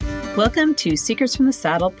Welcome to Secrets from the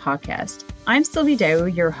Saddle podcast. I'm Sylvie Dow,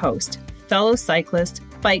 your host, fellow cyclist,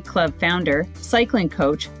 bike club founder, cycling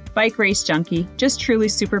coach, bike race junkie, just truly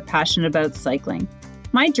super passionate about cycling.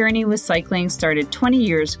 My journey with cycling started 20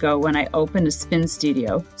 years ago when I opened a spin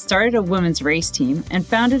studio, started a women's race team, and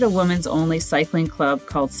founded a women's only cycling club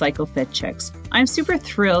called Cycle Fit Chicks. I'm super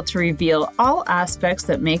thrilled to reveal all aspects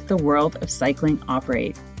that make the world of cycling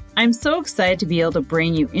operate. I'm so excited to be able to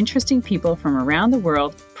bring you interesting people from around the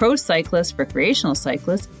world, pro cyclists, recreational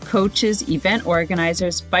cyclists, coaches, event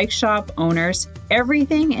organizers, bike shop owners,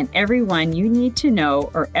 everything and everyone you need to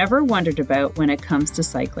know or ever wondered about when it comes to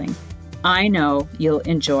cycling. I know you'll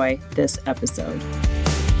enjoy this episode.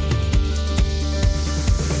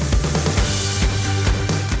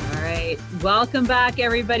 All right, welcome back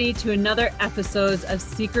everybody to another episode of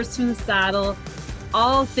Secrets from the Saddle,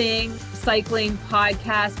 all thing cycling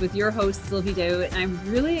podcast with your host Sylvie Dow, and I'm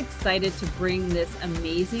really excited to bring this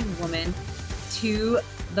amazing woman to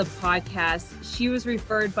the podcast. She was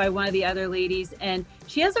referred by one of the other ladies, and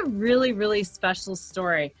she has a really, really special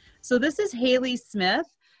story. So this is Hayley Smith,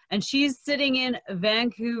 and she's sitting in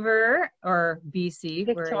Vancouver or BC.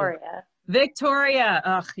 Victoria.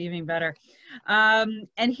 Ugh, even better. And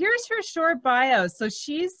here's her short bio. So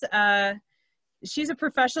she's a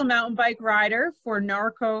professional mountain bike rider for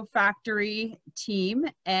Norco Factory team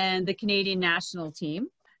and the Canadian national team.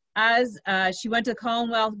 As she went to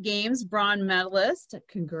Commonwealth Games bronze medalist,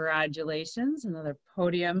 congratulations, another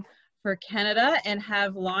podium for Canada, and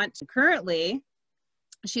have launched currently.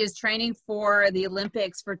 She is training for the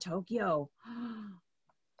Olympics for Tokyo.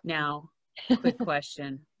 Now, quick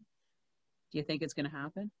question. Do you think it's going to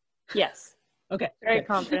happen? Yes. Okay. Very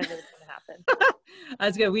confident that it's going to happen.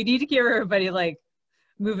 That's good. We need to keep everybody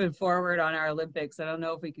moving forward on our Olympics. I don't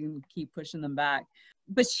know if we can keep pushing them back.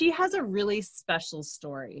 But she has a really special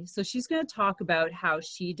story. So she's going to talk about how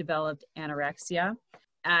she developed anorexia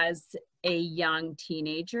as a young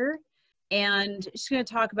teenager. And she's going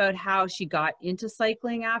to talk about how she got into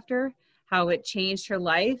cycling after, how it changed her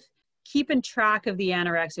life, keeping track of the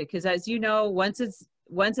anorexia. Because as you know, once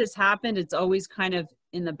it's happened, it's always kind of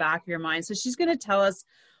in the back of your mind. So she's going to tell us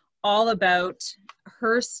all about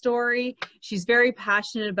her story. She's very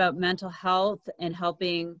passionate about mental health and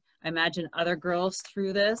helping, I imagine, other girls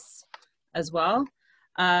through this as well.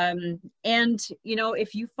 And, you know,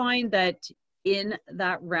 if you find that in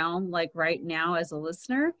that realm, like right now as a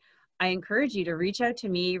listener, I encourage you to reach out to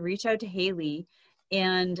me, reach out to Hayley,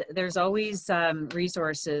 and there's always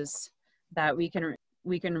resources that we can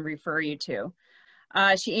refer you to.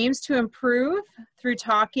 She aims to improve through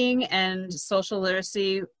talking and social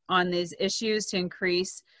literacy on these issues to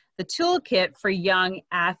increase the toolkit for young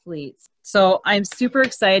athletes. So I'm super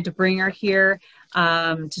excited to bring her here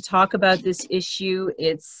to talk about this issue.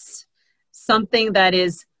 It's something that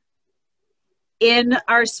is in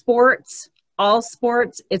our sports, all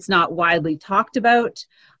sports. It's not widely talked about,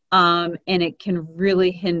 and it can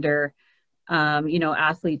really hinder,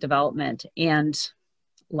 athlete development and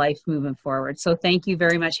life moving forward. So thank you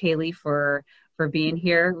very much, Hayley, for being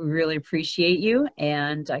here. We really appreciate you,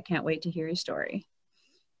 and I can't wait to hear your story.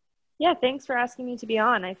 Yeah, thanks for asking me to be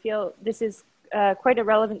on. I feel this is quite a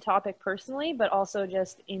relevant topic personally, but also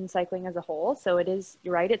just in cycling as a whole. So it is,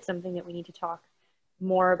 you're right, it's something that we need to talk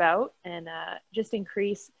more about and just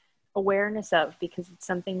increase awareness of, because it's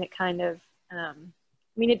something that kind of,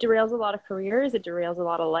 it derails a lot of careers, it derails a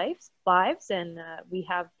lot of lives, and we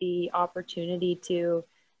have the opportunity to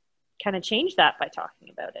kind of change that by talking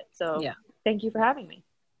about it. So yeah. Thank you for having me.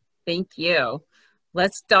 Thank you.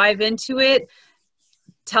 Let's dive into it.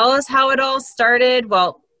 Tell us how it all started.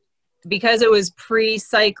 Well, because it was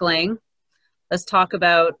pre-cycling, let's talk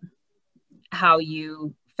about how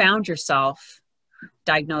you found yourself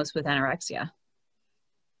diagnosed with anorexia.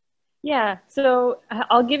 Yeah, so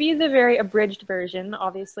I'll give you the very abridged version.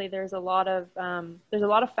 Obviously, there's a lot of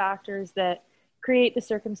factors that create the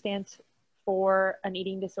circumstance for an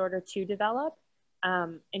eating disorder to develop,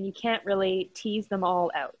 and you can't really tease them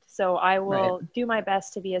all out. So I will do my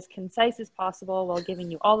best to be as concise as possible while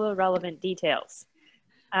giving you all the relevant details.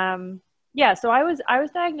 So I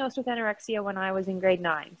was diagnosed with anorexia when I was in grade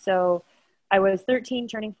 9. So I was 13,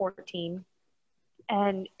 turning 14.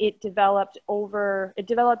 And it developed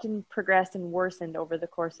and progressed and worsened over the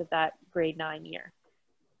course of that grade 9 year.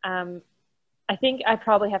 I think I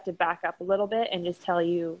probably have to back up a little bit and just tell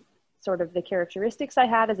you sort of the characteristics I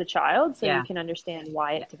had as a child, so you can understand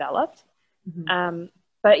why it developed. Mm-hmm.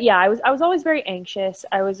 But yeah, I was always very anxious.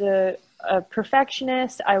 I was a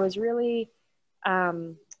perfectionist. I was really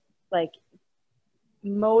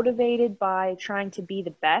motivated by trying to be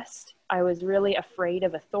the best. I was really afraid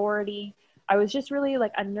of authority. I was just really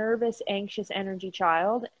like a nervous, anxious energy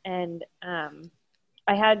child. And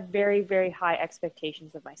I had very, very high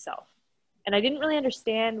expectations of myself. And I didn't really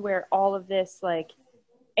understand where all of this like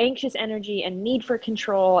anxious energy and need for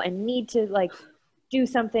control and need to like do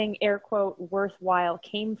something air quote worthwhile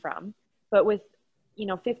came from. But with,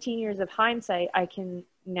 15 years of hindsight, I can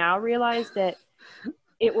now realize that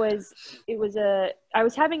I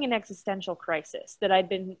was having an existential crisis that I'd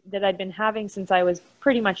been having since I was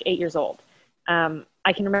pretty much 8 years old.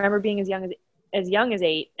 I can remember being as young as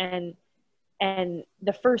 8, and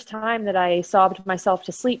the first time that I sobbed myself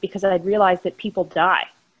to sleep because I'd realized that people die.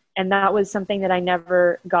 And that was something that I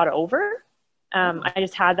never got over. I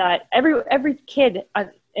just had that. Every kid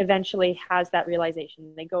eventually has that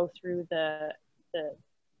realization. They go through the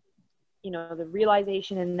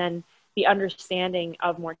realization and then the understanding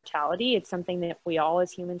of mortality. It's something that we all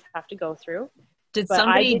as humans have to go through. Did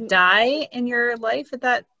somebody die in your life at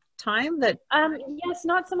that time? Yes,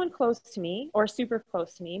 not someone close to me or super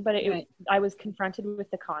close to me, but I was confronted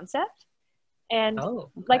with the concept. And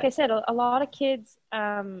like I said, a lot of kids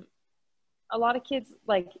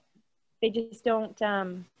like they just don't,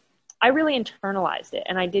 I really internalized it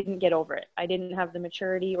and I didn't get over it. I didn't have the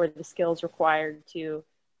maturity or the skills required to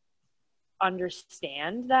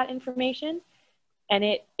understand that information. And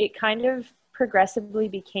it kind of progressively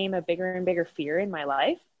became a bigger and bigger fear in my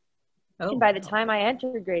life. And by the time I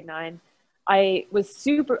entered grade 9, I was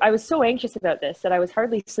so anxious about this that I was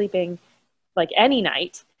hardly sleeping like any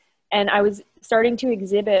night. And I was starting to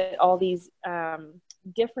exhibit all these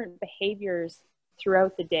different behaviors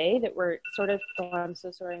throughout the day that were sort of, I'm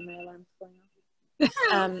so sorry, my alarm's going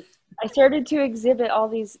off. I started to exhibit all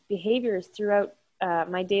these behaviors throughout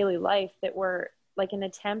my daily life that were like an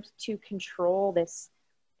attempt to control this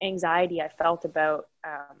anxiety I felt about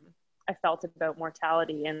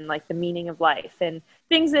mortality and like the meaning of life and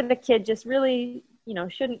things that a kid just really,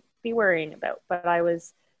 shouldn't be worrying about, but I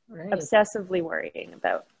was obsessively worrying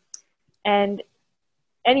about. And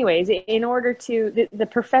anyways, in order to the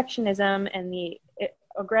perfectionism and the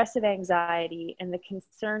aggressive anxiety and the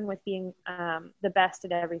concern with being the best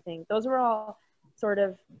at everything, those were all sort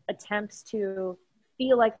of attempts to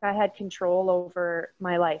feel like I had control over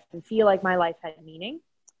my life and feel like my life had meaning.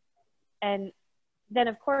 And then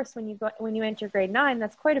of course, when you enter grade 9,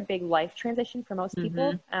 that's quite a big life transition for most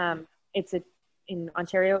people. In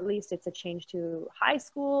Ontario, at least, it's a change to high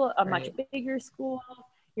school, a much bigger school.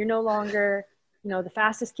 You're no longer, the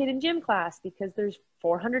fastest kid in gym class because there's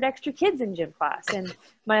 400 extra kids in gym class. And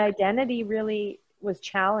my identity really was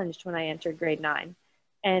challenged when I entered grade 9.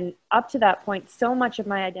 And up to that point, so much of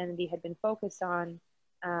my identity had been focused on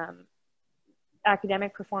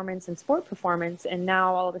academic performance and sport performance. And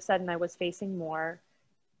now all of a sudden I was facing more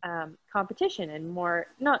competition and more,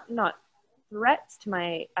 not threats to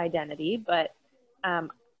my identity, but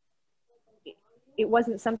it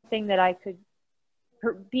wasn't something that I could,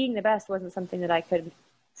 being the best wasn't something that I could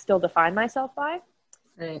still define myself by.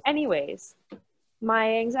 Anyways,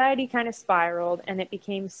 my anxiety kind of spiraled and it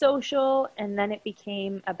became social, and then it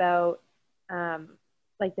became about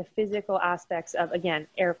like the physical aspects of, again,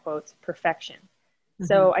 air quotes, perfection.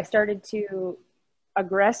 So I started to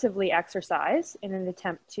aggressively exercise in an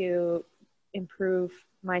attempt to improve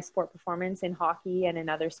my sport performance in hockey and in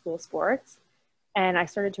other school sports. And I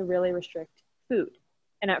started to really restrict food.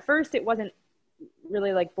 And at first it wasn't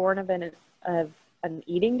really like born of an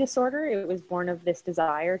eating disorder. It was born of this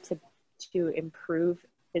desire to improve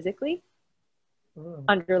physically,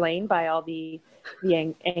 underlain by all the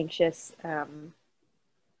anxious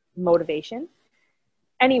motivation.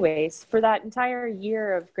 Anyways, for that entire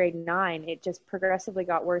year of grade 9, it just progressively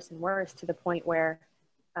got worse and worse to the point where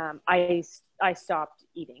I stopped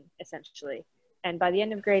eating, essentially. And by the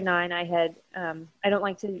end of grade 9, I had, I don't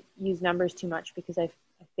like to use numbers too much because I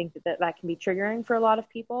think that can be triggering for a lot of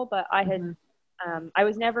people, but I had, I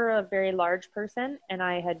was never a very large person, and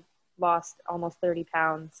I had lost almost 30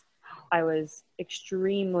 pounds. I was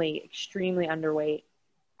extremely, extremely underweight.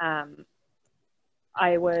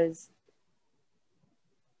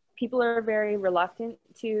 People are very reluctant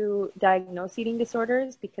to diagnose eating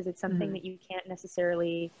disorders because it's something that you can't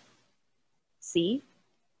necessarily see.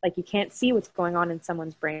 Like, you can't see what's going on in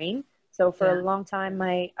someone's brain. So for a long time,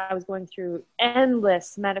 I was going through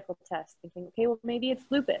endless medical tests thinking, okay, well, maybe it's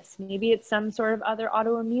lupus. Maybe it's some sort of other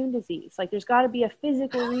autoimmune disease. Like, there's got to be a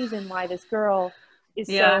physical reason why this girl is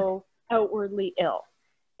so outwardly ill.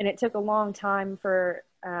 And it took a long time for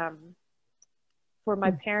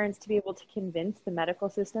my parents to be able to convince the medical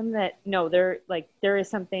system that, no, there is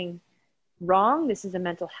something wrong. This is a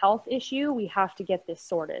mental health issue. We have to get this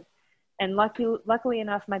sorted. And luckily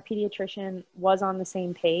enough, my pediatrician was on the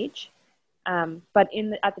same page. But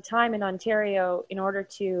at the time in Ontario, in order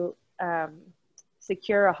to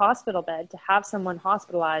secure a hospital bed, to have someone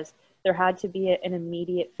hospitalized, there had to be an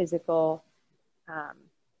immediate physical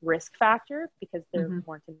risk factor because there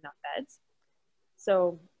weren't enough beds.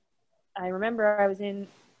 So I remember I was in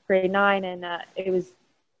grade 9 and it was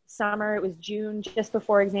summer, it was June, just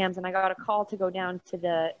before exams, and I got a call to go down to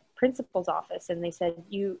the principal's office, and they said,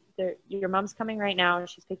 your mom's coming right now and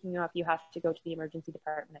she's picking you up. You have to go to the emergency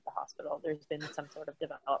department at the hospital. There's been some sort of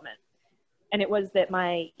development. And it was that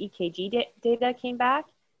my EKG data came back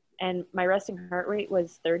and my resting heart rate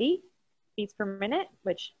was 30 beats per minute,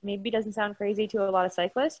 which maybe doesn't sound crazy to a lot of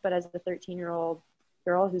cyclists, but as a 13-year-old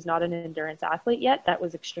girl who's not an endurance athlete yet, that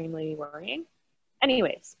was extremely worrying.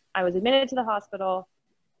 Anyways, I was admitted to the hospital.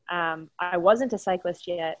 I wasn't a cyclist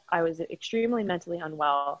yet. I was extremely mentally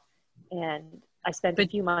unwell, and I spent a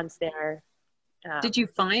few months there. Did you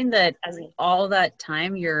find that all that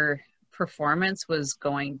time your performance was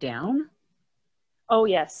going down? Oh,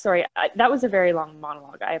 yes. Sorry. That was a very long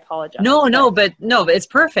monologue. I apologize. No, but it's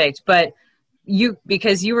perfect. But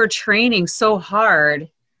because you were training so hard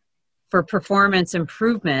for performance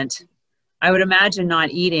improvement, I would imagine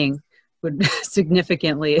not eating would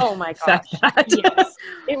significantly affect that. Yes,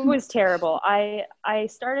 it was terrible. I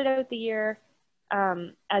started out the year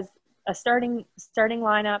as a starting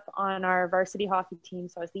lineup on our varsity hockey team.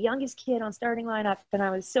 So I was the youngest kid on starting lineup, and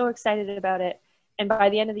I was so excited about it. And by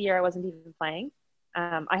the end of the year, I wasn't even playing.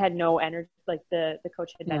 I had no energy. Like the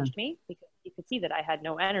coach had benched me because you could see that I had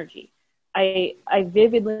no energy. I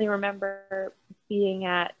vividly remember being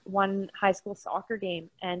at one high school soccer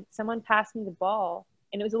game, and someone passed me the ball,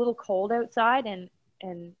 and it was a little cold outside,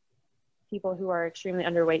 and people who are extremely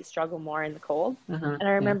underweight struggle more in the cold. And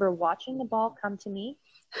I remember watching the ball come to me,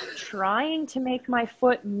 trying to make my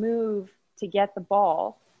foot move to get the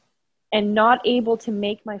ball, and not able to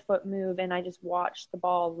make my foot move. And I just watched the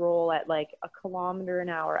ball roll at like 1 kilometer an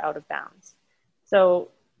hour out of bounds. So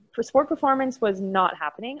for sport performance was not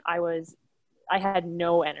happening. I had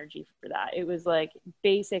no energy for that. It was like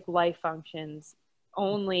basic life functions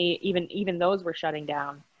only, even those were shutting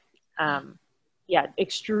down.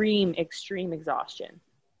 Extreme exhaustion.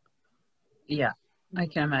 Yeah, I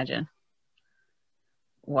can imagine.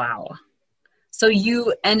 Wow. So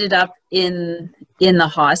you ended up in the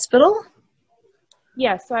hospital?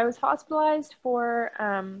 Yeah, so I was hospitalized for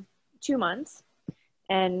 2 months.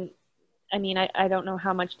 And I mean, I don't know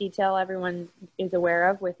how much detail everyone is aware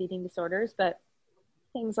of with eating disorders, but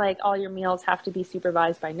things like all your meals have to be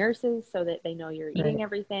supervised by nurses so that they know you're eating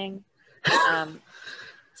everything.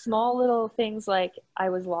 Small little things like I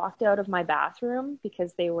was locked out of my bathroom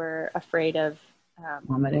because they were afraid of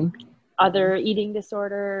vomiting, other eating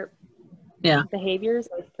disorder behaviors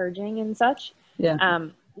like purging and such.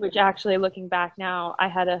 Which actually, looking back now, I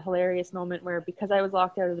had a hilarious moment where, because I was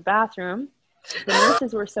locked out of the bathroom, the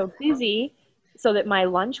nurses were so busy so that my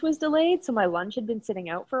lunch was delayed. So my lunch had been sitting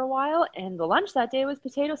out for a while, and the lunch that day was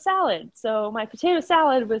potato salad. So my potato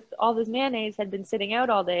salad with all this mayonnaise had been sitting out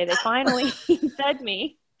all day. They finally fed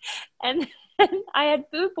me, and I had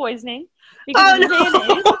food poisoning because of the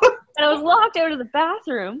mayonnaise, and I was locked out of the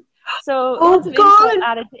bathroom. So lots of insult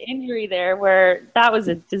added to injury there, where that was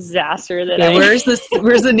a disaster. Where's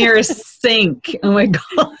the nearest sink? Oh my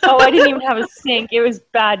God. I didn't even have a sink. It was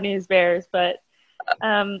bad news bears, but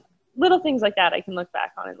little things like that I can look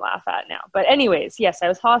back on and laugh at now. But anyways, yes, I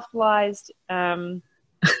was hospitalized, had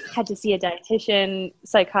to see a dietitian,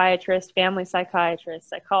 psychiatrist, family psychiatrist,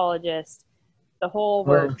 psychologist, the whole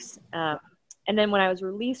works. And then when I was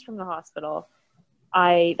released from the hospital,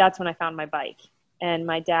 that's when I found my bike. And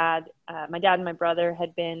my dad and my brother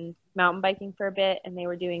had been mountain biking for a bit, and they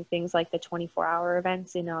were doing things like the 24-hour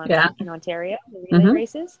events in Ontario, the relay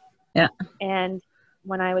races. Yeah. And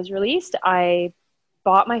when I was released, I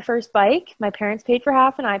bought my first bike. My parents paid for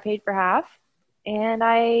half and I paid for half. And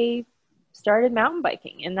I started mountain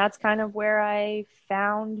biking. And that's kind of where I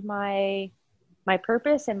found my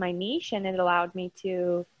purpose and my niche. And it allowed me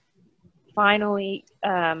to finally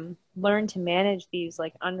learn to manage these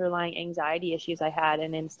like underlying anxiety issues I had.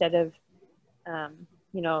 And instead of,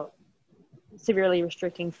 severely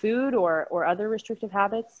restricting food or other restrictive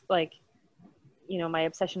habits, like, my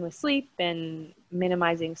obsession with sleep and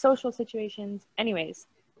minimizing social situations. Anyways,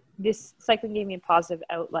 this cycling gave me a positive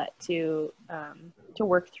outlet to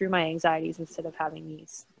work through my anxieties instead of having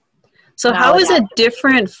these. So how is it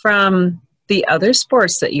different from the other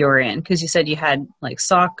sports that you were in? Because you said you had like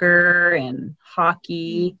soccer and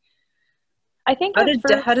hockey. I think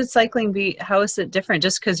how did cycling be? How is it different?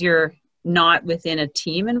 Just because you're not within a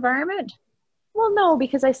team environment? Well, no,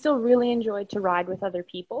 because I still really enjoyed to ride with other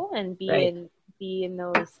people and be be in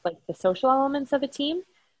those, like the social elements of a team.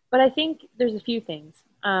 But I think there's a few things.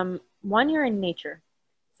 One, you're in nature,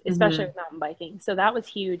 especially with mountain biking. So that was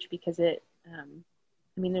huge because I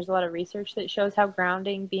mean, there's a lot of research that shows how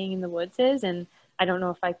grounding being in the woods is. And I don't know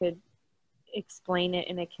if I could explain it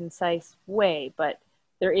in a concise way, but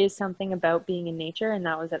there is something about being in nature, and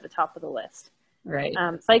that was at the top of the list. Right.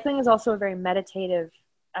 Cycling is also a very meditative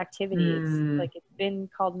activity. It's been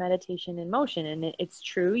called meditation in motion, and it's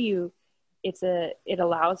true. It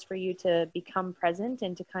allows for you to become present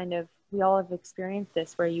and to kind of, we all have experienced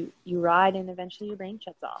this where you ride and eventually your brain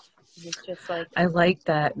shuts off. And it's just like, I like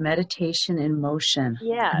that, meditation in motion.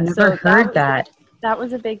 Yeah. I've never heard that. That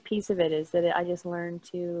was a big piece of it, is that I just learned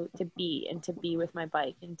to be with my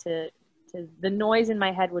bike, and to the noise in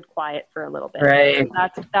my head would quiet for a little bit. Right.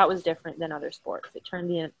 That was different than other sports. It turned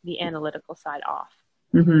the analytical side off.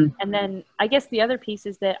 Mm-hmm. And then I guess the other piece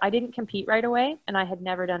is that I didn't compete right away, and I had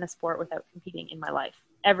never done a sport without competing in my life.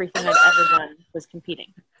 Everything I've ever done was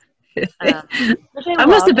competing. That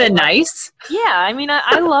must have been nice. Yeah, I mean,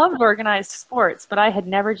 I love organized sports, but I had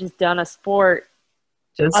never just done a sport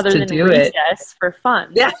just other than do recess for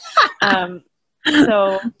fun. Yeah.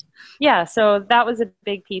 So that was a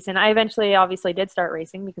big piece. And I eventually obviously did start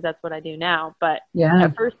racing because that's what I do now. But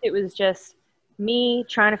at first it was just me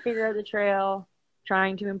trying to figure out the trail,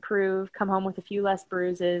 trying to improve, come home with a few less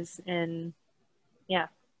bruises. And yeah,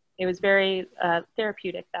 it was very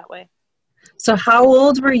therapeutic that way. So how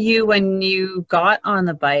old were you when you got on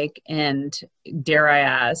the bike, and dare I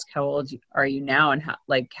ask, how old are you now, and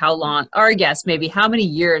how long, or I guess maybe how many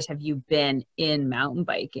years have you been in mountain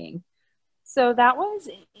biking? So that was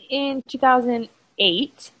in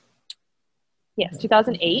 2008. Yes,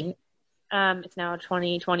 2008. It's now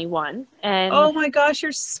 2021. And oh my gosh,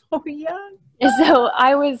 you're so young. So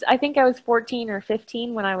I think I was 14 or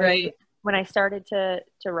 15 when I started to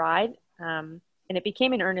ride. And it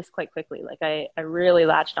became in earnest quite quickly. Like I really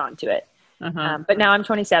latched onto it. But now I'm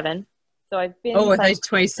 27. So I've been. Oh, I thought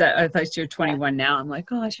 27. I thought you're 21 now. I'm like,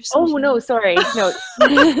 gosh, you're so. Oh young. No, sorry, no.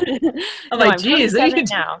 I'm like, geez, you've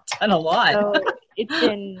done a lot. So it's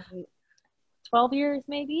been 12 years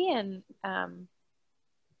maybe, and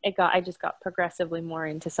I just got progressively more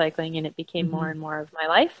into cycling, and it became more and more of my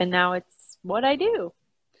life, and now it's what I do.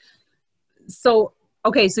 So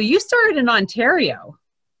okay, so you started in Ontario.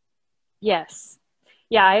 Yes.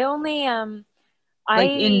 Yeah, I only like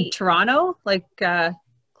in Toronto, like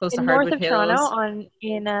close to Hardwood Hills. North of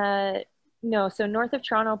Toronto, so north of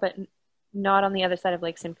Toronto, but not on the other side of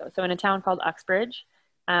Lake Simcoe. So in a town called Uxbridge,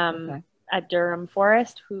 at Durham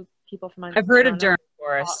Forest, who people from I've heard of Durham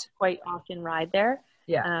Forest. Quite often ride there.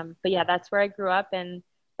 Yeah. But yeah, that's where I grew up, and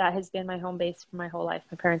that has been my home base for my whole life.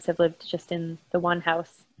 My parents have lived just in the one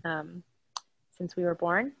house since we were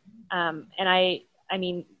born, and I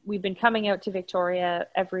mean, we've been coming out to Victoria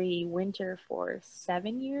every winter for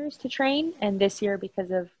 7 years to train. And this year,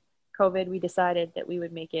 because of COVID, we decided that we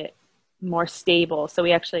would make it more stable. So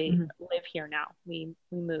we actually live here now. We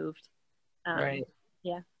moved. Right.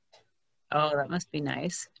 Yeah. Oh, that must be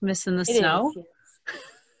nice. Missing the snow? Yes.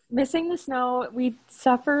 Missing the snow. We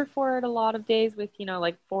suffer for it a lot of days with,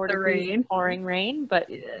 like 4 degrees pouring rain. But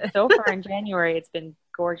so far in January, it's been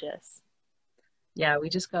gorgeous. Yeah, we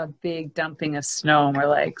just got a big dumping of snow, and we're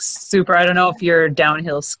like super. I don't know if you're a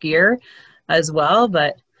downhill skier as well,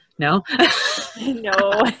 but no.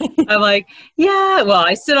 No. I'm like, yeah, well,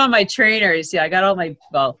 I sit on my trainers. Yeah, I got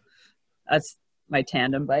that's my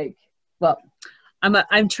tandem bike. Well,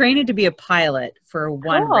 I'm training to be a pilot for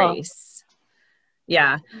one race.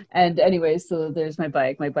 Yeah. And anyway, so there's my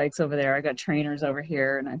bike. My bike's over there. I got trainers over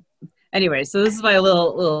here. And so this is my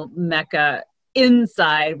little mecca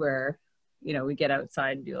inside where we get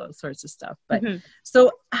outside and do all sorts of stuff. But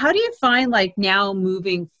so how do you find, like, now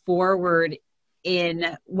moving forward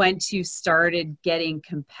in once you started getting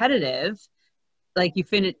competitive, like you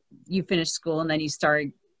finished school and then you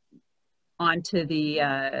started onto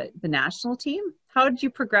the national team? How did you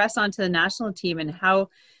progress onto the national team, and how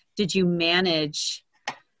did you manage,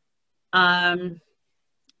 the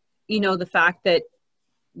fact that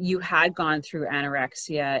you had gone through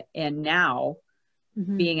anorexia and now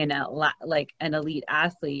being an elite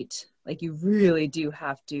athlete, like you really do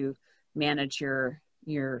have to manage your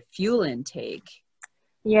fuel intake.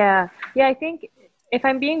 Yeah. I think if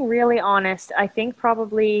I'm being really honest, I think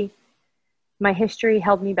probably my history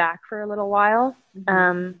held me back for a little while.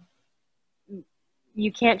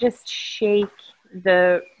 You can't just shake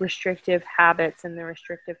the restrictive habits and the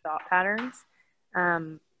restrictive thought patterns.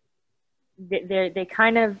 They're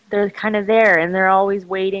kind of there, and they're always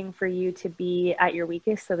waiting for you to be at your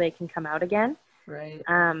weakest so they can come out again. Right.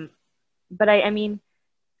 But I mean,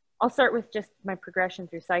 I'll start with just my progression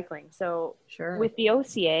through cycling. So Sure. with the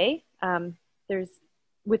OCA, there's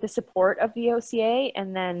with the support of the OCA,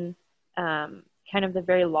 and then kind of the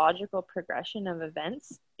very logical progression of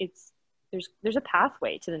events. There's a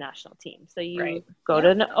pathway to the national team. So you go to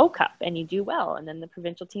an O Cup and you do well, and then the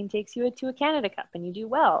provincial team takes you to a Canada Cup and you do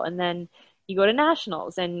well, and then you go to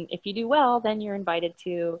nationals, and if you do well, then you're invited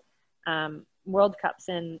to World Cups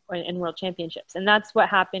and World Championships. And that's what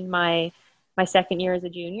happened my second year as a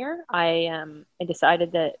junior. I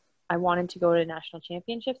decided that I wanted to go to national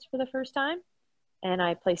championships for the first time, and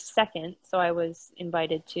I placed second. So I was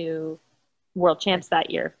invited to World Champs that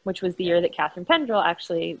year, which was the year that Catherine Pendrell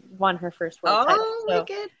actually won her first world title. So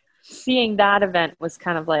wicked. Seeing that event was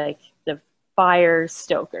kind of like the fire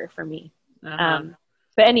stoker for me.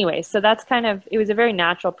 But anyway, so that's kind of, it was a very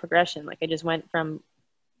natural progression. Like I just went from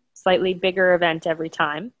slightly bigger event every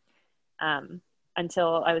time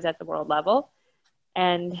until I was at the world level.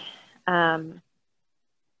 And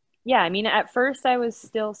yeah, I mean, at first I was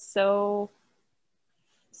still so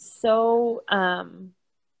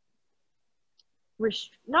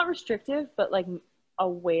not restrictive, but like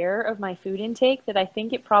aware of my food intake, that I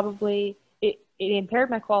think it probably, it impaired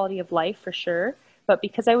my quality of life for sure. But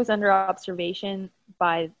because I was under observation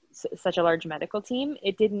by such a large medical team,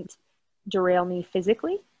 it didn't derail me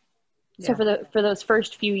physically. So for those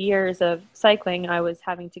first few years of cycling, I was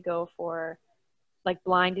having to go for like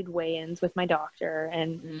blinded weigh-ins with my doctor.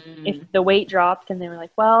 And if the weight dropped and they were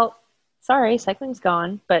like, well, sorry, cycling's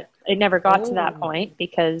gone. But it never got to that point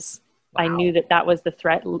because I knew that was the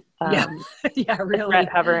threat. Really. The threat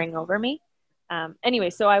hovering over me.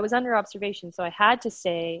 Anyway, so I was under observation. So I had to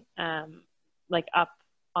stay like up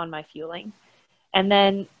on my fueling. And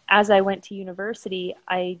then as I went to university,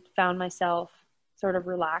 I found myself sort of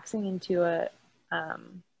relaxing into a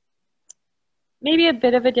maybe a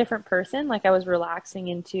bit of a different person. Like I was relaxing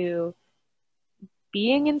into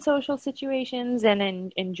being in social situations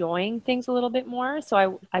and enjoying things a little bit more.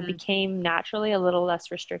 So I became naturally a little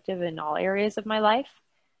less restrictive in all areas of my life.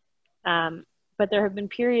 But there have been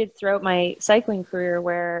periods throughout my cycling career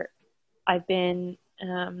where I've been,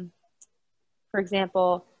 for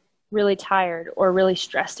example, really tired or really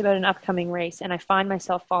stressed about an upcoming race. And I find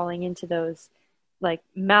myself falling into those like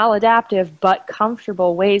maladaptive but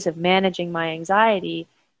comfortable ways of managing my anxiety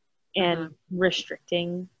and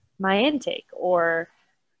restricting my intake, or,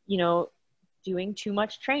 you know, doing too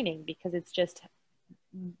much training because it's just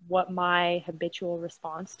what my habitual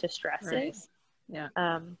response to stress is.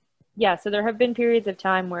 So there have been periods of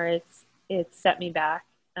time where it's set me back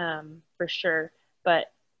for sure.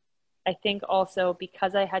 But I think also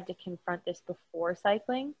because I had to confront this before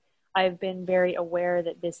cycling, I've been very aware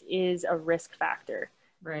that this is a risk factor.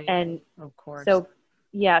 Right. And of course. So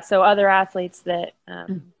other athletes that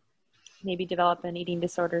maybe develop an eating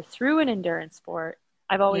disorder through an endurance sport,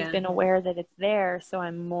 I've always been aware that it's there. So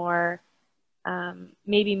I'm more,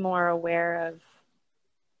 maybe more aware of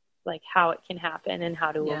like how it can happen and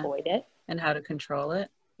how to avoid it. And how to control it.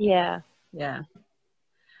 Yeah.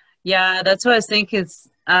 Yeah, that's what I was thinking. It's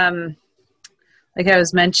like I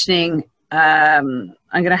was mentioning, I'm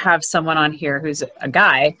going to have someone on here who's a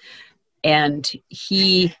guy, and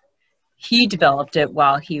he developed it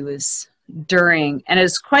while he was during, and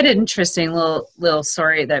it's quite an interesting little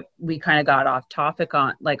story that we kind of got off topic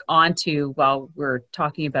onto while we're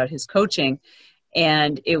talking about his coaching.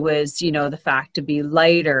 And it was, you know, the fact to be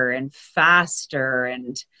lighter and faster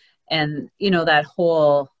and, you know, that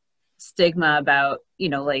whole stigma about, you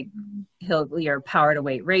know, like your power to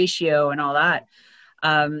weight ratio and all that.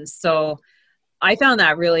 So I found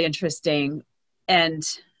that really interesting. And,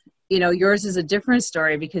 you know, yours is a different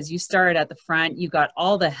story because you started at the front, you got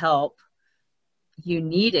all the help you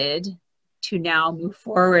needed to now move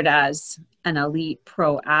forward as an elite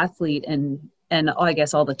pro athlete and I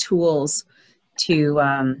guess all the tools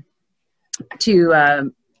to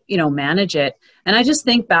you know, manage it. And I just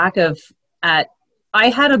think back I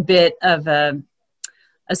had a bit of a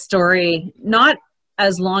story, not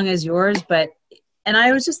as long as yours, and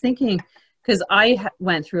I was just thinking, because I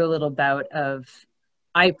went through a little bout of,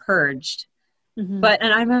 I purged, and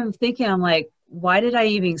I remember thinking, I'm like, why did I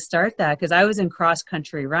even start that? Because I was in cross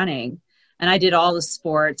country running and I did all the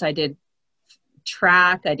sports. I did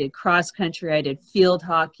track, I did cross country, I did field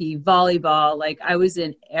hockey, volleyball, like I was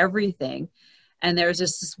in everything. And there was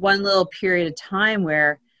just this one little period of time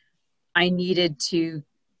where I needed to,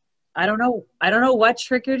 I don't know what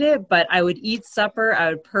triggered it, but I would eat supper,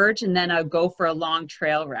 I would purge, and then I would go for a long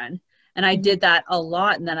trail run. And I did that a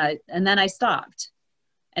lot. And then I stopped.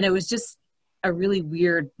 And it was just a really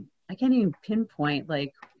weird, I can't even pinpoint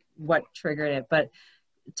like what triggered it, but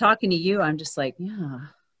talking to you, I'm just like, yeah,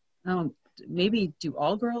 maybe do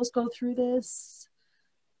all girls go through this?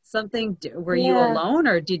 Something, were you Yeah. alone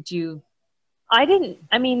or did you? I didn't,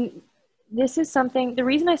 I mean, this is something, the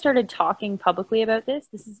reason I started talking publicly about this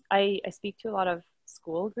is I speak to a lot of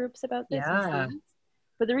school groups about this and Yeah. students.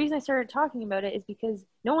 But the reason I started talking about it is because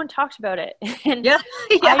no one talks about it. And Yeah.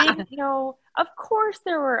 I Yeah. didn't know, of course,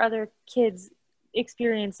 there were other kids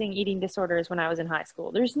experiencing eating disorders when I was in high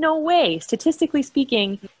school. There's no way, statistically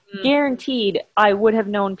speaking, Mm, guaranteed I would have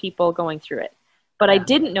known people going through it. But I yeah.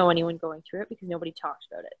 didn't know anyone going through it because nobody talked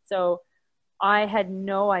about it. So I had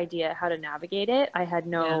no idea how to navigate it. Yeah. I had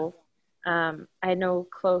no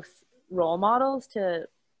close role models to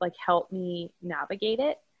like help me navigate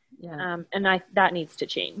it. Yeah. And that needs to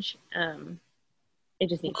change. It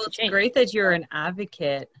just needs Well, to it's change. great that you're an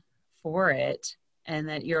advocate for it and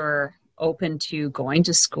that you're open to going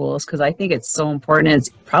to schools because I think it's so important. It's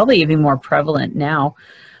probably even more prevalent now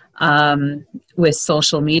with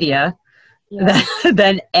social media Yeah.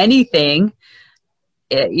 than anything,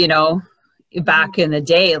 you know, Mhm. back in the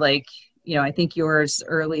day. Like, you know, I think yours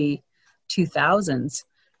early 2000s,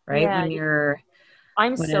 right? Yeah.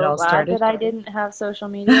 I'm When it so all glad started. that I didn't have social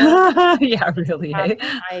media Yeah, really. Eh?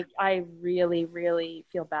 happening. I really, really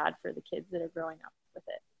feel bad for the kids that are growing up with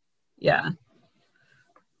it. Yeah.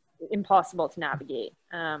 Impossible to navigate.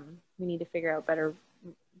 We need to figure out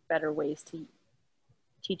better ways to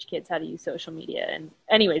teach kids how to use social media. And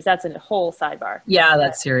anyways, that's a whole sidebar. Yeah, But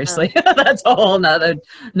that's seriously, that's a whole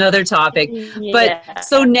another topic. But yeah,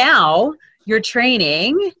 so now you're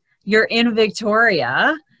training, you're in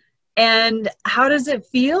Victoria, and how does it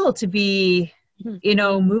feel to be, you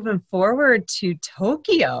know, moving forward to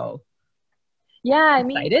Tokyo? yeah. I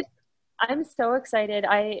mean, Excited? I'm so excited.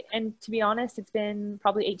 And to be honest, it's been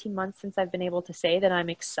probably 18 months since I've been able to say that I'm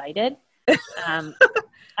excited. Um,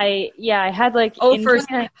 I had like Oh, in first,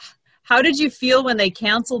 2019, how did you feel when they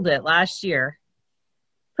canceled it last year?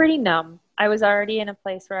 pretty numb. I was already in a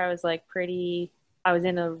place where I was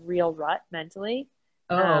in a real rut mentally.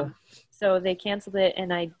 Oh, Um, so they canceled it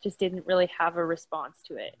and I just didn't really have a response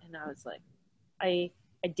to it. And I was like, I,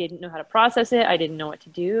 I didn't know how to process it. I didn't know what to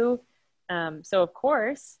do. So of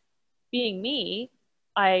course, being me,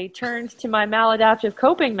 I turned to my maladaptive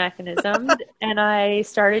coping mechanisms and I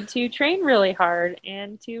started to train really hard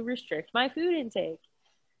and to restrict my food intake.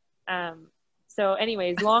 Um, so,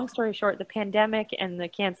 anyways, long story short, the pandemic and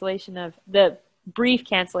the brief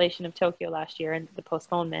cancellation of Tokyo last year and the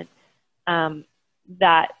postponement, um,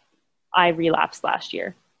 that I relapsed last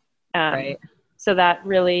year. Um, right. so that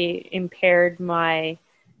really impaired my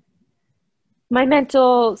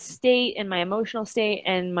mental state and my emotional state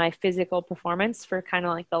and my physical performance for kind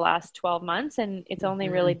of like the last 12 months. And it's only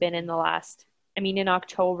really Mhm. been in the last, I mean, in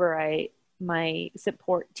October, my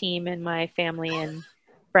support team and my family and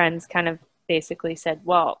friends kind of basically said,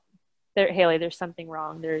 well, Haley, there's something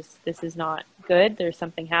wrong. This is not good. There's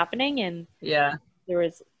something happening. And Yeah. there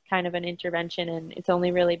was kind of an intervention. And it's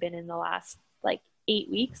only really been in the last like 8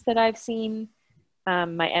 weeks that I've seen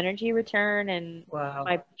my energy return, and Wow.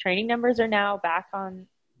 my training numbers are now back on,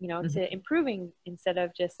 Mhm. to improving instead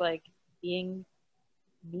of just like being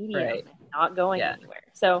medium Right. and not going Yeah. anywhere.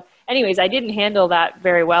 So anyways, I didn't handle that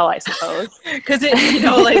very well, I suppose. Because it, you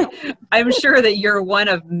know, like I'm sure that you're one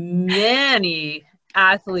of many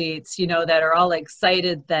athletes, you know, that are all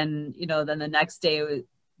excited. Then, you know, then the next day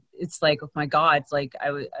it's like, oh my God, it's like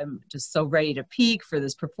I'm just so ready to peak for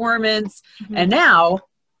this performance. And Mhm. now,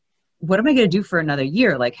 what am I going to do for another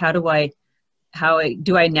year? Like,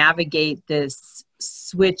 do I navigate this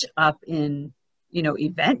switch up in, you know,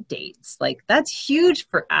 event dates? Like that's huge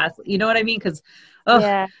for athletes. You know what I mean? Because, oh,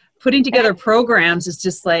 Yeah. putting And together programs is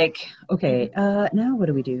just like, mhm. okay, now what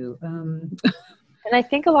do we do? And I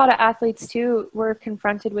think a lot of athletes too were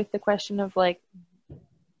confronted with the question of like,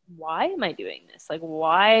 why am I doing this? Like,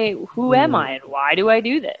 who am Ooh, I and why do I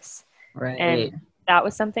do this? right. And that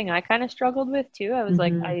was something I kind of struggled with too. I was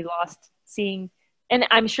like, Hmm. I lost seeing, and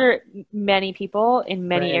I'm sure many people in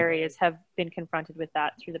many Right. areas have been confronted with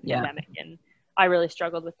that through the Yeah. pandemic. And I really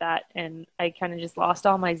struggled with that. And I kind of just lost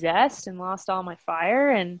all my zest and lost all my fire.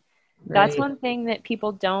 And that's Right. one thing that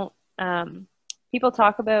people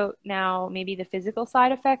talk about now, maybe the physical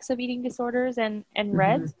side effects of eating disorders and Hmm.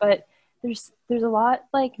 REDS, but there's a lot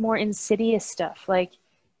like more insidious stuff. Like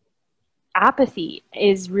apathy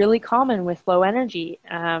is really common with low energy.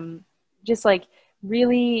 Just like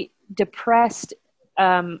really depressed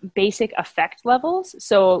basic affect levels.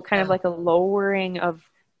 So kind of Yeah. like a lowering of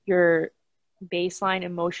your baseline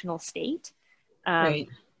emotional state. Um, Right.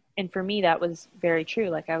 and for me, that was very true.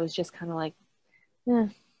 Like I was just kind of like, eh,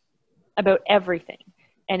 about everything.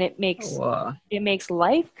 and it Whoa. makes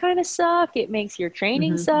life kind of suck. It makes your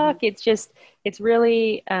training Mm-hmm. suck. It's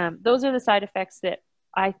really, those are the side effects that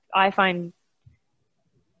I find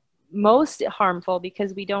most harmful,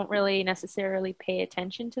 because we don't really necessarily pay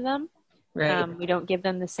attention to them. Right. We don't give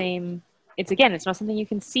them the same, it's not something you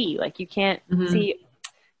can see. Like, you can't Mm-hmm. see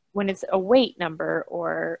when it's a weight number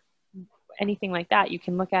or anything like that. You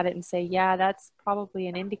can look at it and say, yeah, that's probably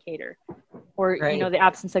an indicator. Or, Right. the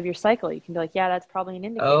absence of your cycle, you can be like, yeah, that's probably an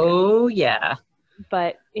indicator. Oh yeah.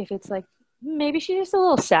 But if it's like, maybe she's just a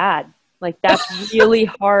little sad, like, that's really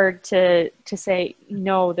hard to say,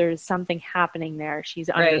 no, there's something happening there. She's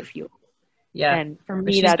Right. underfueled. Yeah. And for But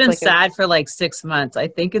me, she's that's been like sad for like 6 months. I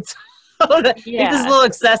think it's I think this is a little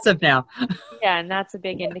excessive now. yeah, and that's a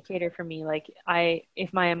big indicator for me. Like,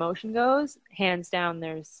 if my emotion goes, hands down,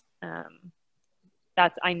 there's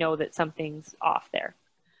I know that something's off there.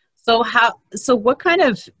 So what kind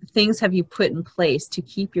of things have you put in place to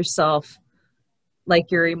keep yourself,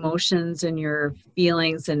 like your emotions and your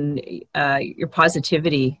feelings and your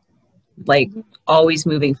positivity, like Mm-hmm. always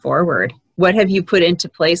moving forward? What have you put into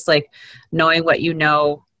place, like knowing what you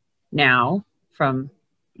know now from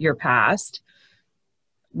your past?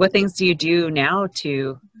 What things do you do now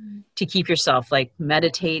to keep yourself, like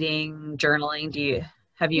meditating, journaling?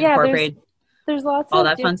 Have you Yeah, incorporated there's lots all of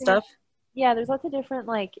that fun different stuff? there's lots of different,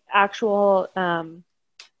 like, actual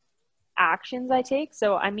actions I take.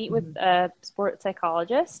 So I meet with Mhm. a sports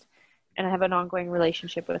psychologist, and I have an ongoing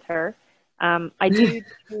relationship with her. I do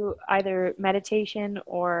either meditation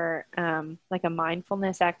or like a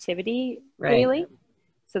mindfulness activity Right. daily.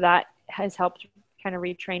 So that has helped kind of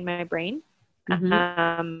retrain my brain. Mm-hmm.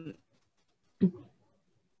 Um,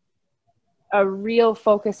 a real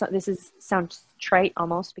focus on, sounds trite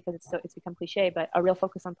almost, because it's become cliche, but a real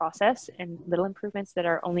focus on process and little improvements that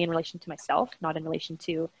are only in relation to myself, not in relation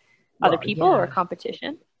to other Well, people or yeah.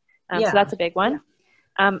 competition. So Yeah. that's a big one.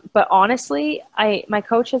 But honestly, my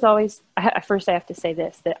coach has always, first I have to say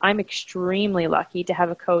this, that I'm extremely lucky to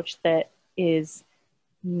have a coach that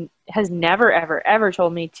has never, ever, ever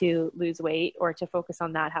told me to lose weight or to focus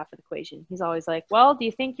on that half of the equation. He's always like, well, do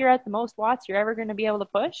you think you're at the most watts you're ever going to be able to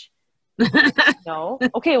push? No.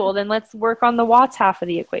 Okay, well then let's work on the watts half of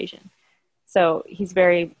the equation. So he's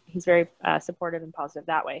very supportive and positive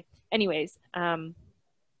that way. Anyways,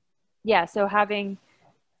 yeah. So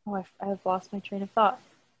I've lost my train of thought.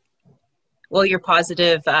 Well, your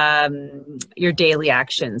positive, your daily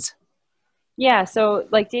actions. Yeah. So,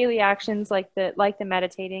 like, daily actions, like the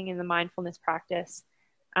meditating and the mindfulness practice.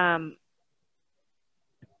 I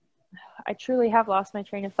truly have lost my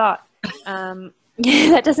train of thought.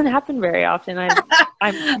 That doesn't happen very often.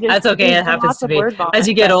 That's okay. It happens lots to of me word vomit, as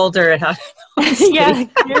you get older. It happens to yeah, me.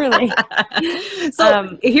 clearly.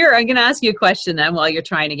 So here, I'm going to ask you a question then while you're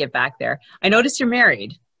trying to get back there. I noticed you're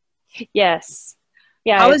married. Yes.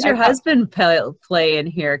 Yeah. How does your husband play in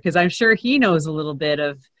here? Because I'm sure he knows a little bit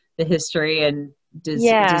of the history. And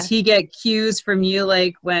does he get cues from you,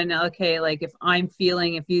 like when, okay, like if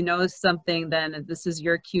you know something, then this is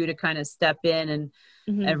your cue to kind of step in and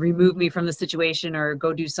remove me from the situation or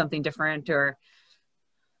go do something different? Or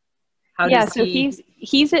how does so he?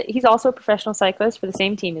 he's also a professional cyclist for the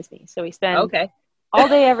same team as me. So we spend Okay. all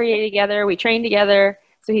day, every day together. We train together.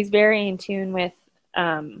 So he's very in tune with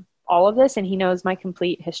all of this, and he knows my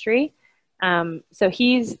complete history. So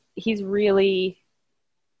he's really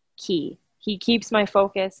key. He keeps my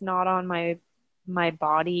focus not on my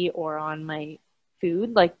body or on my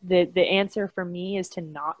food. Like, the answer for me is to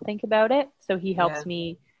not think about it. So he helps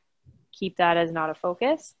me keep that as not a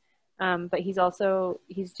focus. But he's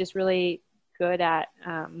just really good at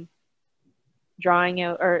drawing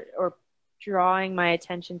out or drawing my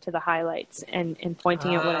attention to the highlights and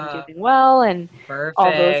pointing out what I'm doing well and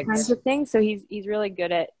all those kinds of things. So he's really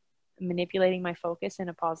good at manipulating my focus in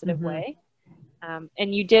a positive way.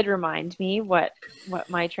 And you did remind me what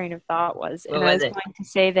my train of thought was. And I was going to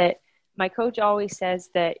say that my coach always says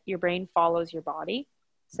that your brain follows your body.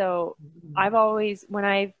 So I've always, when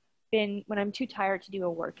I'm too tired to do a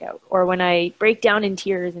workout, or when I break down in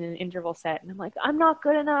tears in an interval set and I'm like, I'm not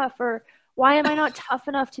good enough, or why am I not tough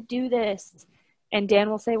enough to do this? And Dan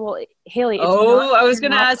will say, well, Haley, it's not. I was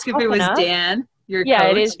going to ask if it was enough. Dan, your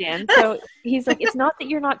coach. It is Dan. So he's like, it's not that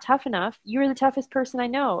you're not tough enough. You're the toughest person I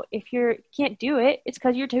know. If you can't do it, it's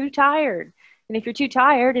because you're too tired. And if you're too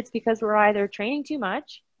tired, it's because we're either training too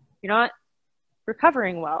much, you're not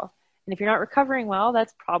recovering well. And if you're not recovering well,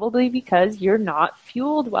 that's probably because you're not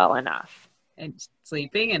fueled well enough. And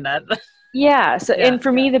sleeping and that. Yeah. So, and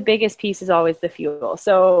for me, the biggest piece is always the fuel.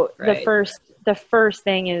 So the first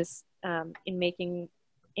thing is in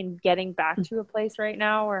getting back to a place right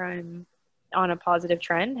now where I'm on a positive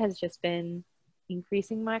trend has just been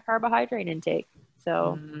increasing my carbohydrate intake.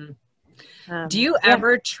 So, do you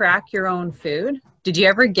ever track your own food? Did you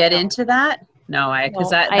ever get into that? No,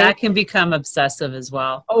 because that can become obsessive as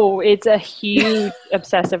well. Oh, it's a huge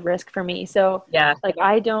obsessive risk for me. So yeah, like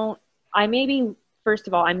first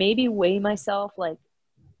of all, I maybe weigh myself like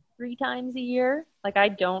 3 times a year. Like I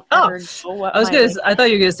don't ever know what I thought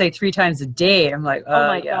you were gonna say 3 times a day. I'm like, oh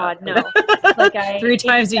my God, no. Like 3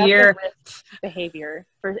 times a year behavior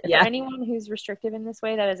for anyone who's restrictive in this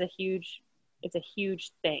way, that is it's a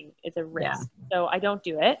huge thing. It's a risk. So I don't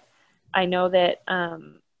do it. I know that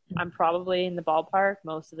I'm probably in the ballpark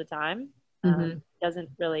most of the time. Doesn't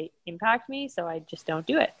really impact me, so I just don't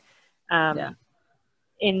do it.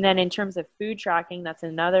 And then in terms of food tracking, that's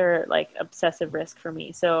another like obsessive risk for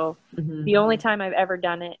me. So the only time I've ever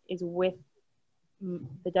done it is with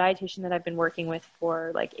the dietitian that I've been working with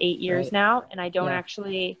for like 8 years now. And I don't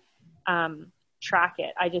actually track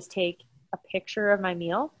it. I just take a picture of my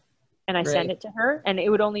meal and I send it to her, and it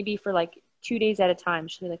would only be for like 2 days at a time.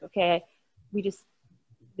 She'd be like, okay,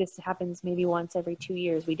 this happens maybe once every 2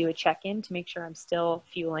 years. We do a check-in to make sure I'm still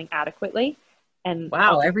fueling adequately. And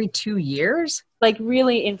every 2 years? Like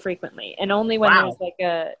really infrequently. And only when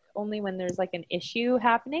there's like an issue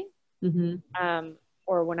happening.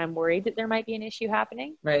 Or when I'm worried that there might be an issue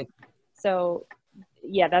happening. Right. So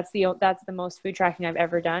yeah, that's the most food tracking I've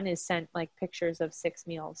ever done, is sent like pictures of 6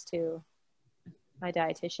 meals to my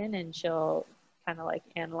dietitian, and she'll kind of like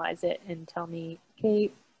analyze it and tell me, okay,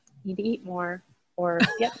 you need to eat more, or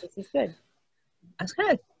yep, this is good. That's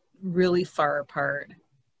kind of really far apart.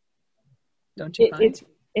 Don't you find?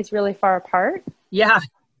 It's really far apart. Yeah.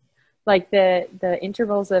 Like the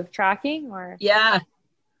intervals of tracking, or yeah.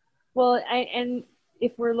 Well, and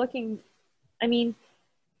if we're looking, I mean,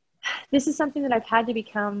 this is something that I've had to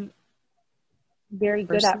become very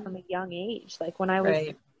good at from a young age. Like when I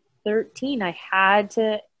was 13, I had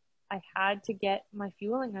to get my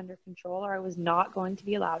fueling under control, or I was not going to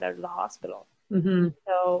be allowed out of the hospital.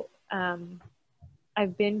 So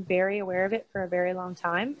I've been very aware of it for a very long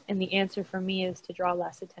time, and the answer for me is to draw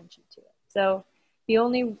less attention to it. So the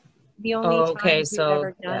only time we've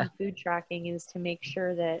ever done food tracking is to make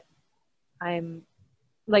sure that I'm,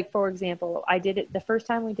 like, for example, I did it the first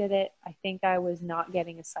time we did it. I think I was not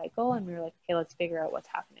getting a cycle, and we were like, okay, let's figure out what's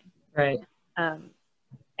happening. Right.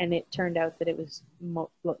 And it turned out that it was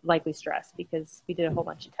likely stress, because we did a whole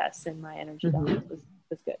bunch of tests and my energy balance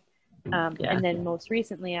was good. And then most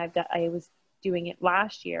recently I was doing it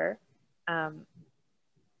last year,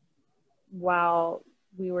 while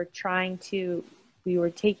we were taking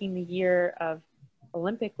the year of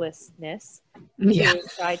Olympic-lessness to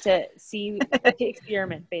try to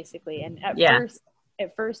experiment basically. And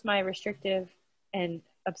at first my restrictive and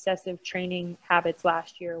obsessive training habits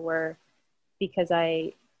last year were because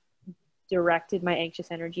I directed my anxious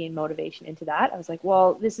energy and motivation into that. I was like,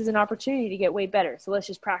 well, this is an opportunity to get way better, so let's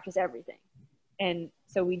just practice everything. And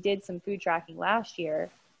so we did some food tracking last year,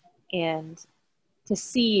 and to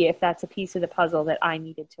see if that's a piece of the puzzle that I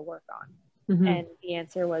needed to work on. And the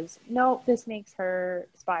answer was, no, this makes her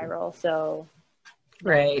spiral. So.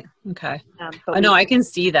 Right. Okay. I can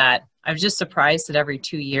see that. I was just surprised that every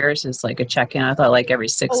 2 years is like a check-in. I thought like every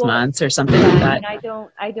 6 months or something like that.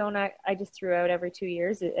 And I just threw out every 2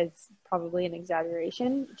 years. It's probably an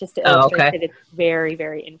exaggeration, just to illustrate that it's very,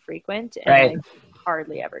 very infrequent, and I've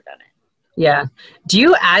hardly ever done it. Yeah. Do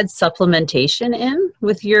you add supplementation in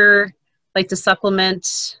with your, like, to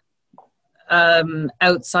supplement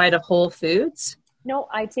outside of whole foods? No,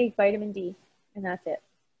 I take vitamin D, and that's it.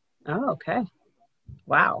 Oh, okay.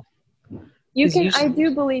 Wow. I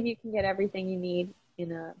do believe you can get everything you need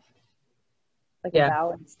in a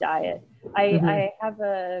balanced diet. I have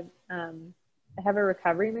a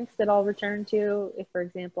recovery mix that I'll return to if, for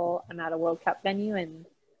example, I'm at a World Cup venue and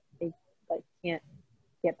they can't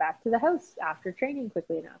get back to the house after training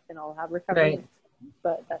quickly enough, and I'll have recovery mix.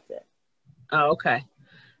 But that's it. Oh, okay.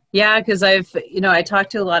 Yeah, because I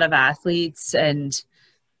talked to a lot of athletes, and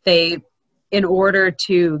they, in order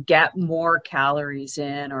to get more calories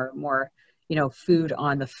in or more, food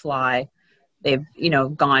on the fly, they've,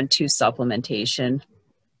 gone to supplementation,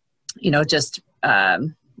 just,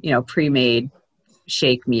 pre-made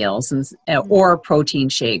shake meals or protein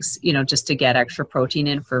shakes, just to get extra protein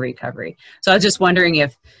in for recovery. So I was just wondering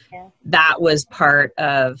if that was part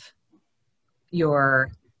of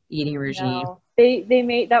your eating regime. No.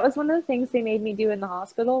 That was one of the things they made me do in the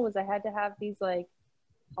hospital, was I had to have these like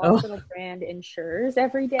hospital brand Ensures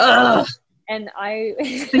every day. And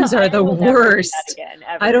things are the worst.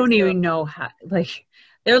 I don't even know how, like,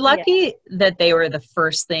 They're Yeah. lucky that they were the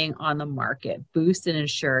first thing on the market, Boost and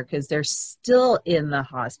Ensure, because they're still in the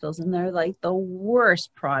hospitals and they're like the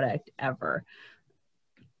worst product ever.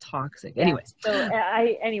 Toxic. Yeah. Anyways. So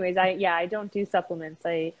I don't do supplements.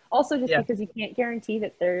 I also, just Yeah. because you can't guarantee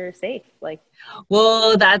that they're safe. Like,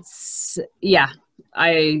 Well, that's, yeah.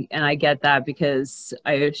 I get that because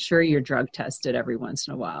I assure you're drug tested every once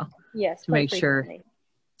in a while yes, to quite make sure frequently.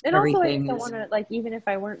 And also, I just everything don't is. want to, like, even if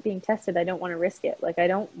I weren't being tested, I don't want to risk it. Like, I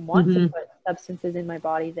don't want to Mhm. put substances in my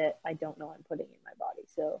body that I don't know I'm putting in my body.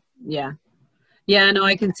 So, Yeah. Yeah, no,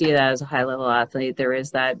 I can see that as a high level athlete. There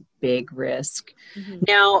is that big risk. mhm.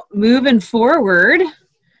 Now, moving forward,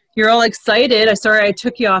 you're all excited. I sorry I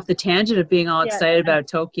took you off the tangent of being all Yeah, excited I'm about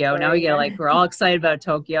Tokyo. Now we sorry. get Yeah. like we're all excited about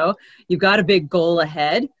Tokyo. You've got a big goal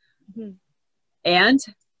ahead. Mhm. And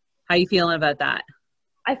how you feeling about that?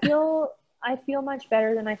 I feel I feel much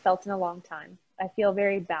better than I felt in a long time. I feel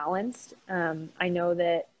very balanced. I know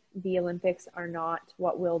that the Olympics are not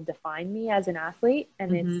what will define me as an athlete,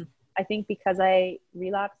 and it's, Mm-hmm. I think, because I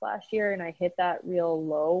relapsed last year and I hit that real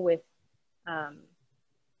low with um,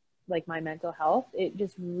 like my mental health. It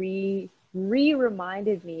just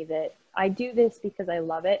reminded me that I do this because I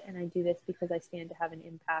love it, and I do this because I stand to have an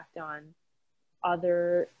impact on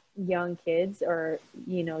other young kids, or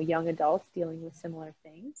young adults dealing with similar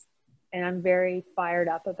things. And I'm very fired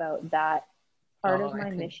up about that part Oh, of I my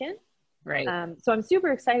think mission. right. So I'm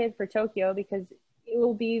super excited for Tokyo because it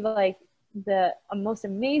will be like the most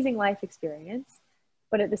amazing life experience.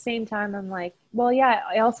 But at the same time, I'm like, well, yeah,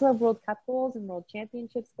 I also have World Cup goals and World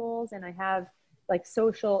Championships goals, and I have like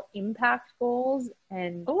social impact goals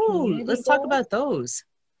and Oh, community let's talk goals. about those.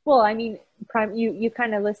 Well, I mean, you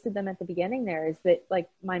kind of listed them at the beginning there, is that like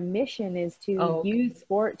my mission is to Oh, okay. use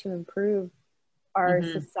sport to improve our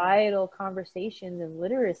Mm-hmm. societal conversations and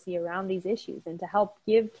literacy around these issues, and to help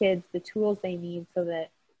give kids the tools they need so that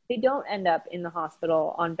they don't end up in the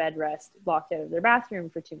hospital on bed rest, locked out of their bathroom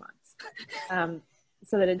for 2 months,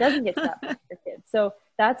 so that it doesn't get to that point for kids. So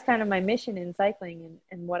that's kind of my mission in cycling,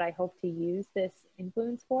 and what I hope to use this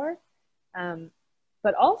influence for. Um,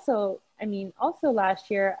 but also, I mean, also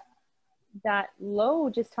last year, that low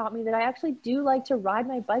just taught me that I actually do like to ride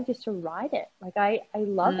my bike just to ride it. Like, I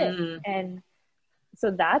love it. Mm. And so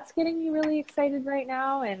that's getting me really excited right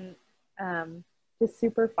now, and just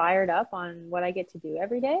super fired up on what I get to do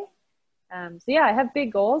every day. So yeah, I have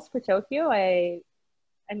big goals for Tokyo. I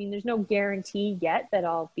mean, there's no guarantee yet that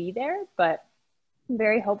I'll be there, but I'm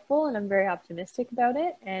very hopeful and I'm very optimistic about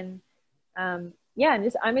it. And yeah,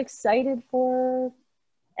 I'm excited for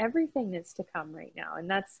everything that's to come right now. And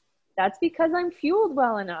that's because I'm fueled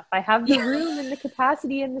well enough. I have the Yeah, room and the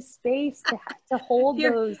capacity and the space to hold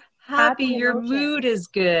you're those happy. happy Your emotions. mood is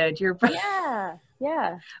good. You're Yeah,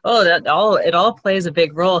 yeah, oh, that all it all plays a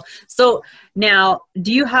big role. So now,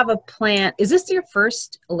 do you have a plan? Is this your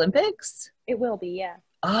first Olympics? it will be. Yeah,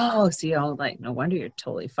 Oh, see, oh, like no wonder you're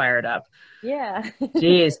totally fired up. yeah.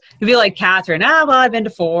 Jeez, you'd be like Catherine. Ah, well, I've been to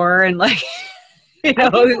four, and like I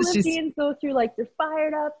think she's Olympians go through, like, they're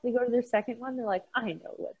fired up. They go to their second one. They're like, I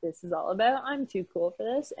know what this is all about. I'm too cool for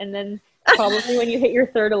this. And then probably when you hit your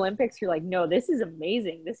third Olympics, you're like, no, this is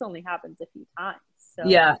amazing. This only happens a few times. So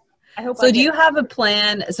yeah. I hope So I do get you that. have a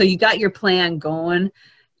plan? So you got your plan going.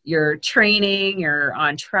 You're training, you're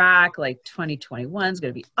on track. Like 2021 is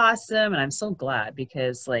going to be awesome, and I'm so glad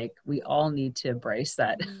because like we all need to embrace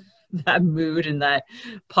that Mhm. that mood and that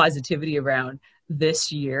positivity around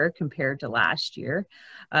this year compared to last year.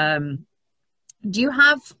 Um, do you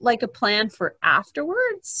have like a plan for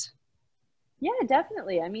afterwards? Yeah,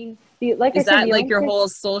 definitely. I mean, like I Is said, that the like your Olympics, whole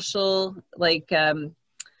social like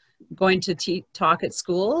going to talk at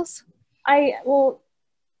schools? well,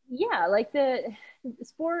 yeah, like the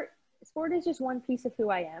sport, sport is just one piece of who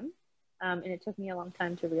I am. And it took me a long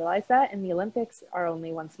time to realize that. And the Olympics are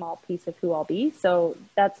only one small piece of who I'll be. So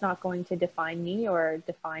that's not going to define me or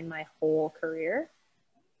define my whole career.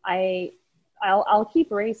 I, I'll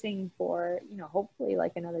keep racing for, hopefully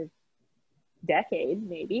like another decade,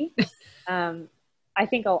 maybe. Um, I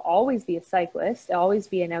think I'll always be a cyclist. I'll always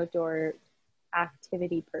be an outdoor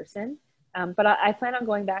activity person. But I plan on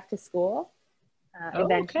going back to school Oh, okay.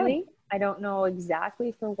 eventually. I don't know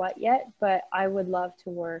exactly for what yet, but I would love to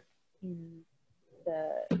work in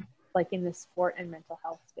the in the sport and mental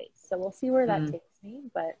health space. So we'll see where that Mm. takes me.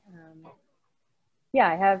 But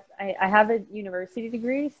yeah, I have a university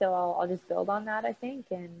degree, so I'll just build on that, I think,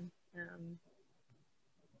 and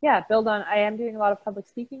yeah, build on. I am doing a lot of public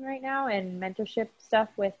speaking right now and mentorship stuff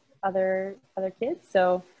with other kids.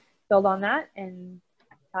 So build on that and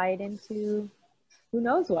tie it into who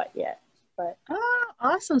knows what yet. But Oh,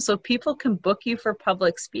 awesome. So people can book you for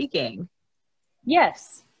public speaking.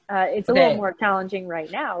 Yes. It's a Okay. little more challenging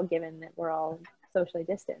right now, given that we're all socially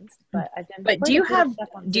distanced, but I've done But quite do a you bit have of stuff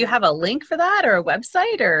on do you Zoom. have a link for that or a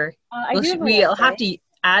website, or I do have a we'll have website. to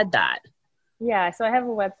add that? Yeah, so I have a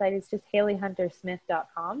website. It's just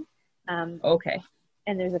HaleyHunterSmith.com. Okay.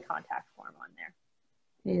 And there's a contact form on there.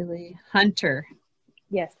 Haley Hunter.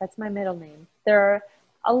 Yes, that's my middle name. There are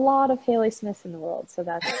a lot of Haley Smiths in the world, so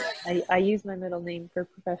I use my middle name for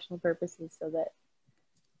professional purposes so that.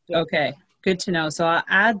 Yeah. Okay, good to know. So I'll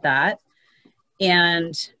add that.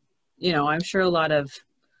 And, I'm sure a lot of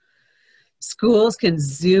schools can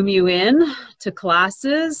Zoom you in to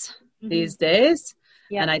classes these days.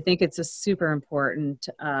 Yeah. And I think it's a super important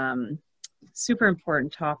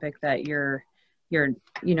topic that you're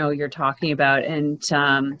talking about. And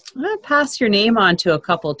I'm going to pass your name on to a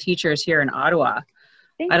couple teachers here in Ottawa.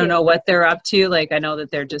 I don't know what they're up to. Like, I know that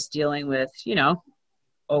they're just dealing with,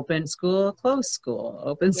 open school, closed school,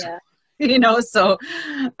 open school, so,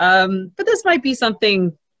 but this might be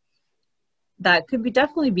something that could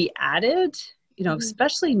definitely be added,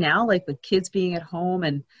 especially now, like with kids being at home.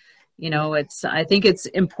 And, I think it's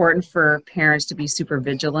important for parents to be super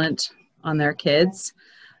vigilant on their kids,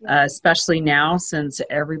 especially now since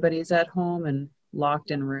everybody's at home and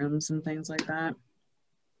locked in rooms and things like that.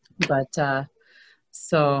 But,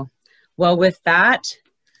 well, with that,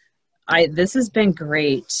 this has been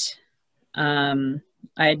great. I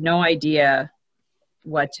had no idea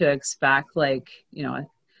what to expect,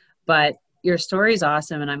 but your story is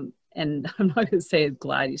awesome. And I'm not going to say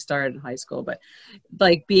glad you started in high school, but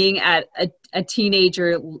like being at a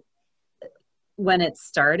teenager when it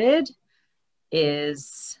started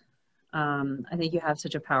is, I think you have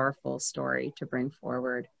such a powerful story to bring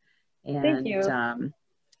forward. And thank you.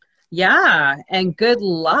 And good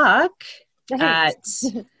luck at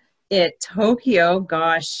Tokyo.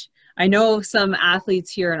 Gosh, I know some athletes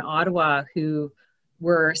here in Ottawa who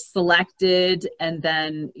were selected and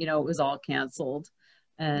then, it was all canceled.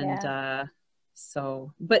 And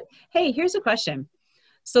but hey, here's a question.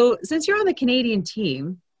 So since you're on the Canadian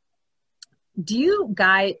team,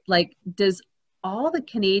 does all the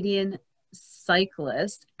Canadian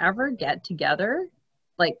cyclists ever get together,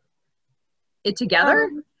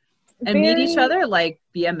 and meet each other, like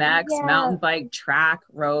BMX, mountain bike, track,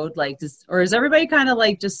 road, or is everybody kind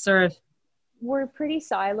of just sort of? We're pretty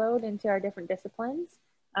siloed into our different disciplines.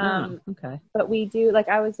 Okay. But we do,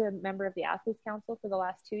 I was a member of the Athletes Council for the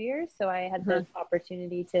last 2 years, so I had the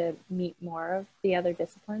opportunity to meet more of the other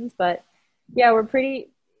disciplines. But yeah,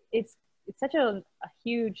 it's such a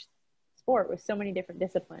huge sport with so many different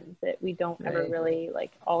disciplines that we don't ever really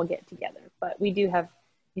all get together. But we do have,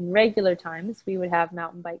 in regular times, we would have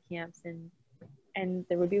mountain bike camps and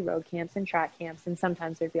there would be road camps and track camps, and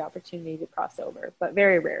sometimes there'd be opportunity to cross over, but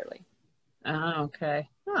very rarely. Oh, okay.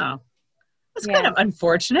 Oh, that's kind of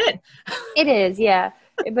unfortunate. It is, yeah.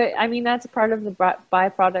 But I mean, that's a part of the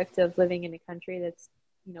byproduct of living in a country that's,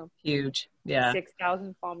 huge. Yeah.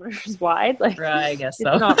 6,000 kilometers wide. Right, I guess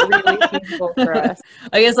so. It's not really feasible for us.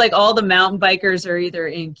 I guess all the mountain bikers are either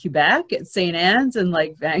in Quebec at St. Anne's and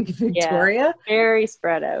Vancouver, Victoria. Yeah, very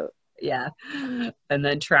spread out. Yeah. And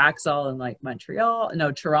then tracks all in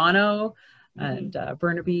Toronto and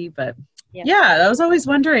Burnaby. But I was always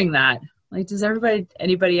wondering that. Does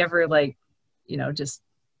anybody ever just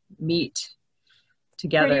meet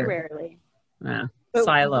together? Pretty rarely. Yeah.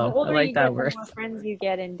 Silo. I like that word. The more friends you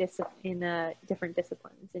get in different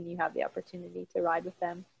disciplines, and you have the opportunity to ride with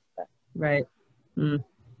them. But. Right.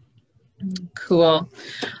 Cool.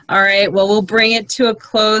 All right. Well, we'll bring it to a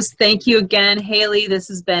close. Thank you again, Haley. This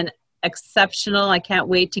has been exceptional. I can't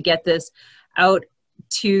wait to get this out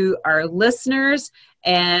to our listeners.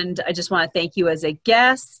 And I just want to thank you as a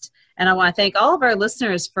guest. And I want to thank all of our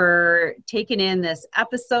listeners for taking in this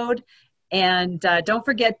episode. And don't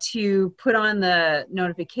forget to put on the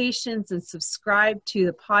notifications and subscribe to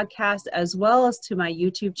the podcast as well as to my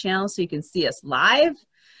YouTube channel so you can see us live.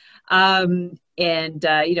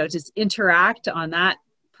 Just interact on that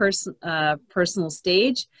personal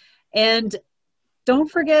stage. And don't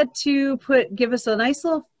forget to give us a nice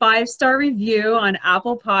little 5-star review on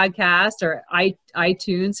Apple Podcast or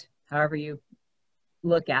iTunes, however you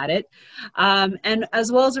look at it, and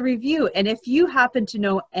as well as a review. And if you happen to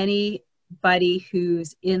know anybody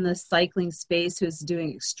who's in the cycling space who's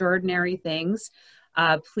doing extraordinary things,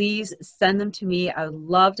 please send them to me. I would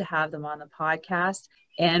love to have them on the podcast.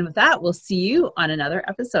 And with that, we'll see you on another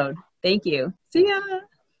episode. Thank you. See ya.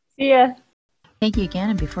 See ya. Thank you again.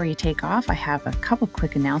 And before you take off, I have a couple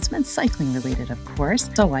quick announcements, cycling related, of course.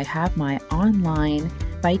 So I have my online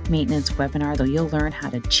bike maintenance webinar, though you'll learn how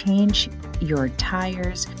to change your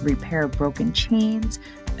tires, repair broken chains,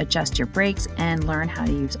 adjust your brakes, and learn how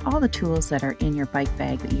to use all the tools that are in your bike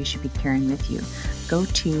bag that you should be carrying with you. Go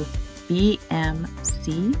to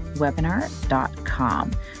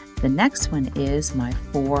bmcwebinar.com. The next one is my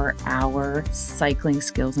 4-hour cycling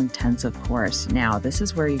skills intensive course. Now, this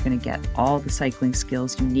is where you're going to get all the cycling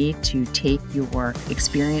skills you need to take your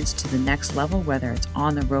experience to the next level, whether it's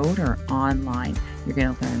on the road or online. You're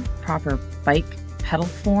going to learn proper bike pedal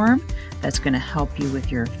form that's going to help you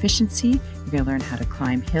with your efficiency. You're going to learn how to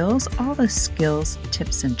climb hills, all the skills,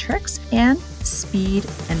 tips, and tricks, and speed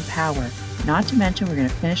and power. Not to mention, we're going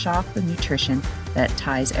to finish off with nutrition that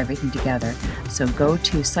ties everything together. So go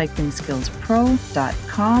to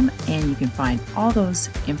cyclingskillspro.com and you can find all those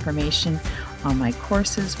information on my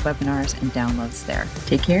courses, webinars, and downloads there.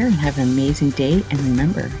 Take care and have an amazing day. And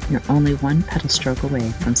remember, you're only one pedal stroke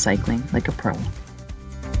away from cycling like a pro.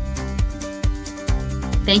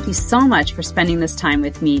 Thank you so much for spending this time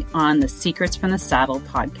with me on the Secrets from the Saddle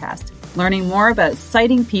podcast, learning more about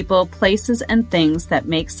sighting people, places, and things that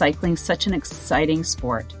make cycling such an exciting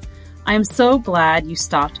sport. I am so glad you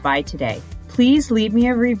stopped by today. Please leave me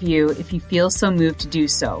a review if you feel so moved to do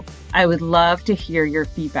so. I would love to hear your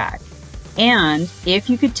feedback. And if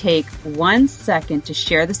you could take 1 second to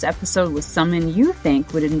share this episode with someone you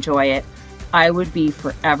think would enjoy it, I would be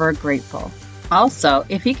forever grateful. Also,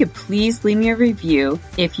 if you could please leave me a review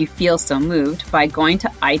if you feel so moved by going to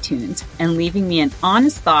iTunes and leaving me an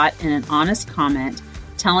honest thought and an honest comment,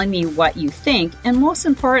 telling me what you think, and most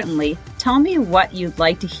importantly, tell me what you'd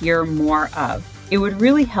like to hear more of. It would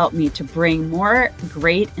really help me to bring more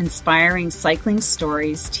great, inspiring cycling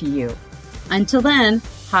stories to you. Until then,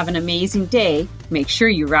 have an amazing day. Make sure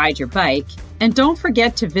you ride your bike. And don't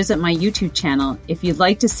forget to visit my YouTube channel if you'd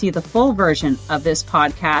like to see the full version of this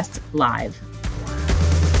podcast live.